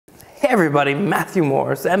Hey everybody, Matthew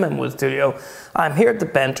Morris, MM Wood Studio. I'm here at the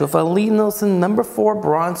bench with a Lie-Nielsen No. 4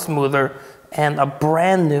 Bronze Smoother and a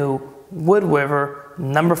brand new WoodRiver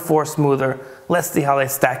No. 4 Smoother. Let's see how they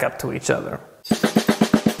stack up to each other.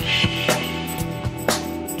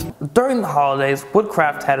 During the holidays,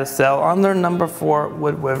 Woodcraft had a sale on their No. 4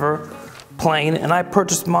 WoodRiver plane, and I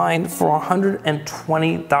purchased mine for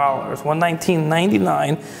 $120, $119.99,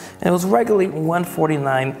 and it was regularly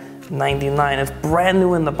 $149.99. It's brand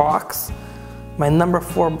new in the box. My No.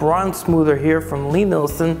 4 Bronze Smoother here from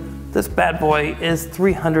Lie-Nielsen, this bad boy is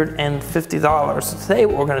 $350. So today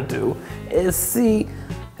what we're gonna do is see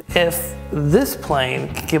if this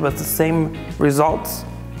plane can give us the same results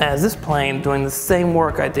as this plane doing the same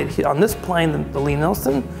work I did here on this plane, the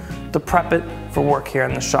Lie-Nielsen, to prep it for work here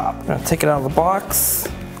in the shop. I'm gonna take it out of the box.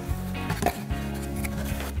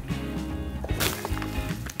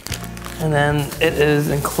 And then it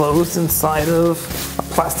is enclosed inside of a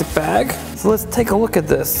plastic bag. So let's take a look at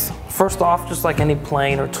this. First off, just like any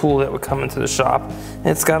plane or tool that would come into the shop,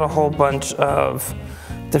 it's got a whole bunch of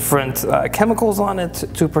different chemicals on it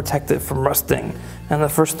to protect it from rusting. And the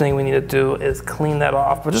first thing we need to do is clean that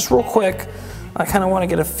off. But just real quick, I kind of want to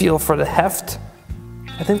get a feel for the heft.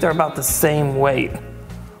 I think they're about the same weight,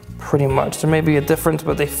 pretty much. There may be a difference,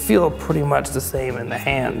 but they feel pretty much the same in the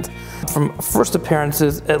hand. From first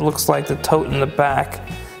appearances, it looks like the tote in the back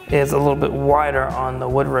is a little bit wider on the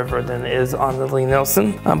WoodRiver than it is on the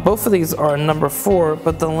Lie-Nielsen. Both of these are a No. 4,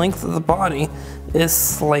 but the length of the body is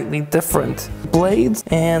slightly different. Blades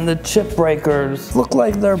and the chip breakers look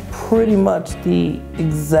like they're pretty much the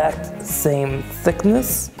exact same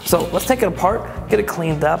thickness. So let's take it apart, get it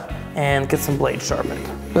cleaned up, and get some blades sharpened.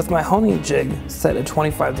 With my honing jig set at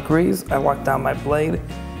 25 degrees, I lock down my blade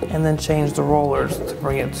and then change the rollers to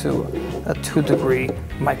bring it to a 2-degree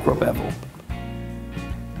micro bevel.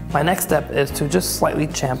 My next step is to just slightly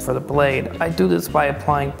chamfer the blade. I do this by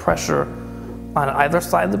applying pressure on either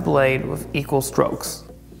side of the blade with equal strokes.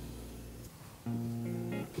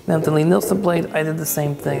 Then with the Lie-Nielsen blade, I did the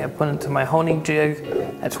same thing. I put it into my honing jig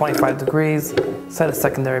at 25 degrees, set a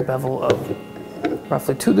secondary bevel of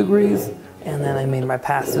roughly 2 degrees, and then I made my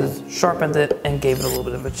passes, sharpened it, and gave it a little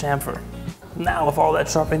bit of a chamfer. Now with all that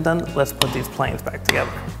sharpening done, let's put these planes back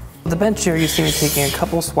together. With the bench here, you see me taking a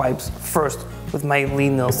couple swipes first with my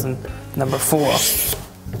Lie-Nielsen No. 4.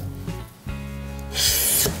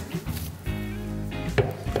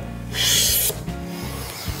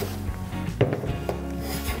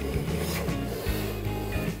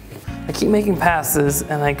 I keep making passes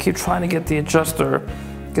and I keep trying to get the adjuster,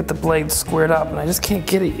 get the blade squared up, and I just can't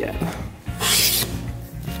get it yet.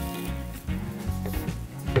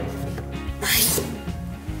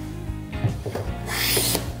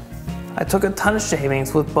 I took a ton of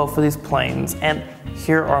shavings with both of these planes, and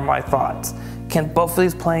here are my thoughts. Can both of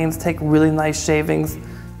these planes take really nice shavings?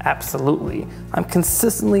 Absolutely. I'm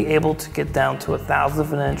consistently able to get down to 1/1000th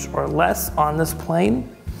of an inch or less on this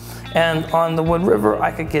plane, and on the WoodRiver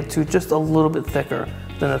I could get to just a little bit thicker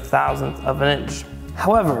than 1/1000th of an inch.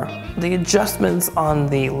 However, the adjustments on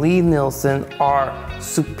the Lie-Nielsen are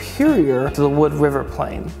superior to the WoodRiver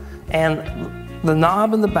plane, and the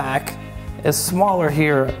knob in the back is smaller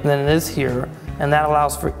here than it is here, and that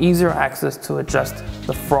allows for easier access to adjust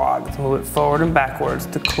the frog, to move it forward and backwards,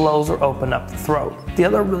 to close or open up the throat. The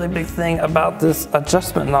other really big thing about this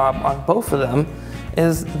adjustment knob on both of them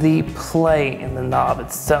is the play in the knob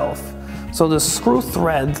itself. So the screw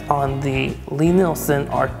threads on the Lie-Nielsen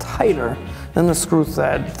are tighter than the screw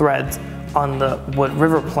threads on the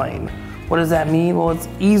WoodRiver plane. What does that mean? Well, it's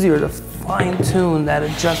easier to fine-tune that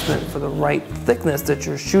adjustment for the right thickness that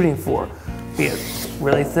you're shooting for. Be it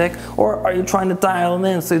really thick, or are you trying to dial it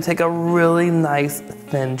in so you take a really nice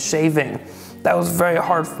thin shaving? That was very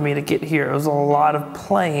hard for me to get here. It was a lot of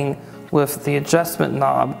playing with the adjustment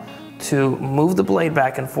knob to move the blade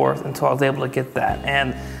back and forth until I was able to get that.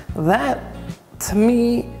 And that, to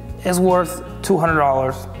me, is worth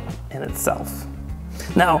 $200 in itself.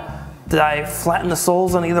 Now, did I flatten the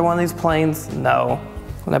soles on either one of these planes? No.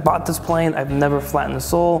 When I bought this plane, I've never flattened the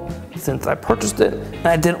sole since I purchased it, and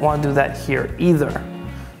I didn't want to do that here either.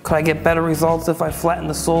 Could I get better results if I flattened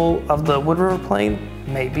the sole of the WoodRiver plane?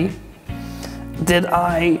 Maybe. Did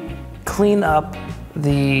I clean up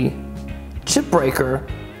the chip breaker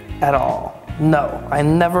at all? No. I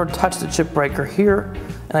never touched the chip breaker here,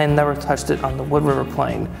 and I never touched it on the WoodRiver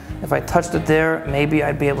plane. If I touched it there, maybe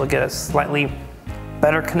I'd be able to get a slightly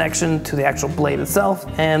better connection to the actual blade itself,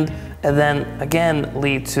 and then again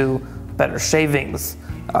lead to better shavings.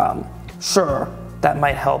 Sure, that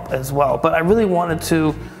might help as well, but I really wanted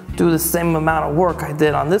to do the same amount of work I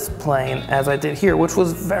did on this plane as I did here, which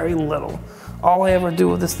was very little. All I ever do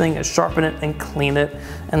with this thing is sharpen it and clean it,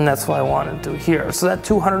 and that's what I want to do here. So that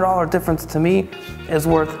 $200 difference to me is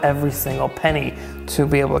worth every single penny to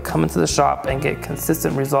be able to come into the shop and get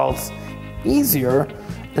consistent results easier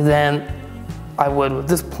than I would with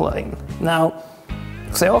this plane. Now,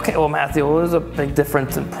 say, okay, well Matthew, well, there's a big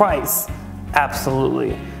difference in price.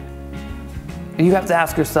 Absolutely. You have to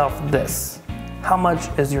ask yourself this: how much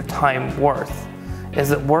is your time worth?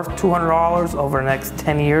 Is it worth $200 over the next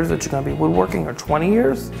 10 years that you're going to be woodworking, or 20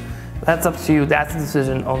 years? That's up to you. That's a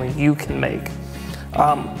decision only you can make.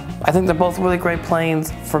 I think they're both really great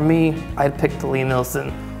planes. For me, I'd pick the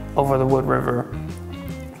Lie-Nielsen over the WoodRiver.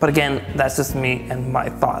 But again, that's just me and my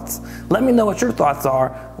thoughts. Let me know what your thoughts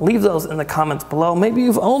are. Leave those in the comments below. Maybe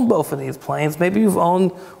you've owned both of these planes. Maybe you've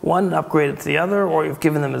owned one and upgraded to the other, or you've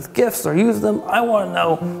given them as gifts or used them. I want to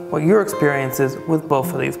know what your experiences with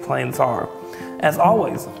both of these planes are. As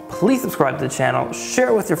always, please subscribe to the channel, share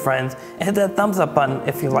it with your friends, and hit that thumbs up button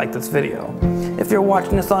if you like this video. If you're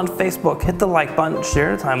watching this on Facebook, hit the like button,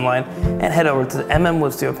 share the timeline, and head over to the MM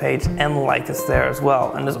Wood Studio page and like us there as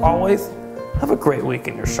well. And as always, have a great week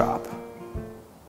in your shop.